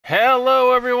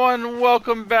Hello everyone,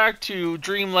 welcome back to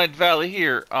Dreamlight Valley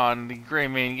here on the Gray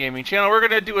Main Gaming channel. We're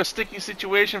going to do a sticky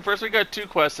situation. First we got two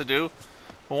quests to do.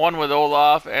 One with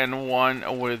Olaf and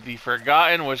one with the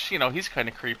Forgotten, which, you know, he's kind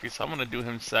of creepy, so I'm going to do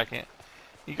him second.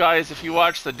 You guys, if you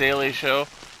watch The Daily Show,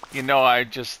 you know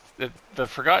the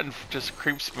Forgotten just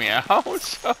creeps me out,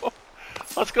 so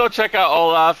let's go check out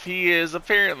Olaf. He is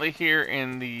apparently here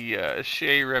in the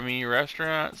Chez Remy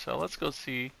restaurant, so let's go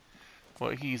see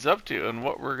what he's up to and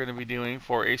what we're going to be doing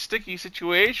for a sticky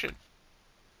situation.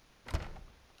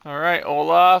 Alright,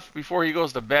 Olaf, before he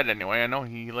goes to bed anyway, I know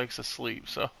he likes to sleep,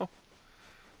 so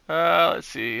let's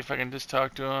see if I can just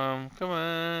talk to him. Come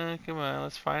on,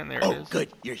 let's find, there it is. Oh, good,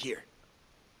 you're here.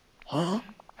 Huh?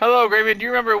 Hello, Graven, do you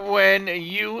remember when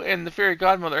you and the fairy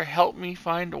godmother helped me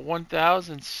find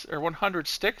 100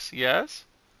 sticks? Yes?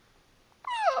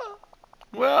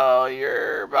 Well,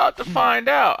 you're about to find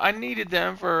out. I needed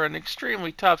them for an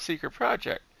extremely top secret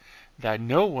project that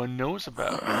no one knows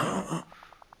about.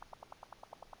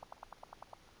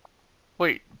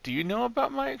 Wait, do you know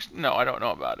about my... No, I don't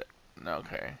know about it.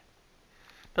 Okay.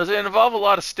 Does it involve a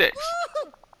lot of sticks?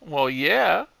 Well,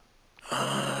 yeah.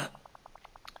 I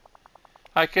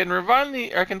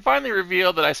can finally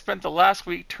reveal that I spent the last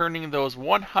week turning those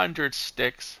 100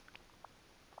 sticks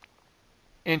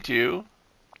into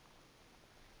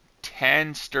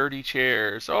 10 sturdy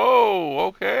chairs. Oh,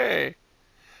 okay.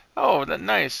 Oh, that's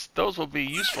nice. Those will be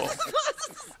useful.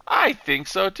 I think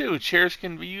so too. Chairs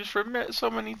can be used for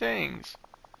so many things.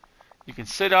 You can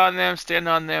sit on them, stand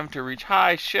on them to reach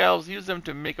high shelves, use them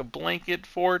to make a blanket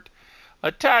fort,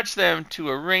 attach them to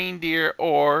a reindeer,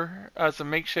 or as a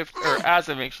makeshift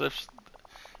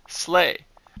sleigh.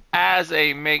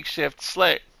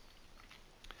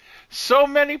 So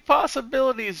many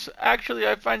possibilities. Actually,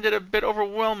 I find it a bit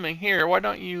overwhelming. Here, why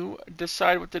don't you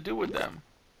decide what to do with them?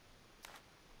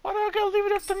 Why don't I gotta leave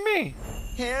it up to me?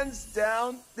 Hands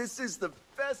down, this is the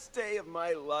best day of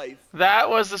my life. That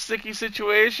was the sticky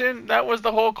situation? That was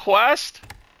the whole quest?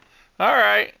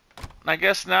 Alright. I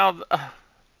guess now...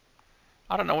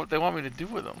 I don't know what they want me to do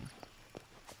with them.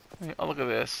 Oh, look at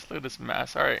this. Look at this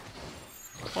mess. Alright.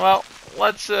 Well,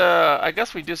 let's... I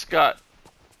guess we just got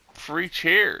free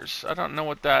chairs. I don't know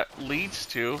what that leads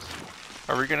to.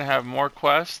 Are we gonna have more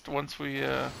quests once we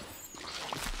let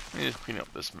me just clean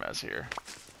up this mess here.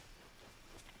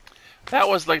 That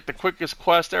was like the quickest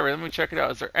quest ever. Let me check it out.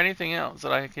 Is there anything else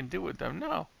that I can do with them?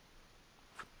 No.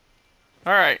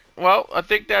 Alright, well, I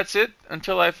think that's it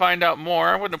until I find out more.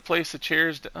 I'm gonna place the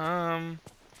chairs I'll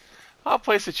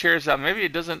place the chairs down. Maybe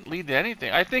it doesn't lead to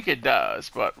anything. I think it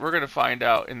does, but we're gonna find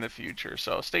out in the future.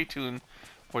 So stay tuned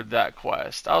with that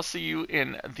quest. I'll see you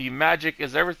in the Magic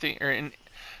is Everything, or in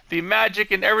the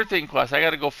Magic and Everything quest. I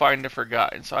gotta go find the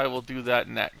Forgotten, so I will do that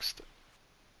next.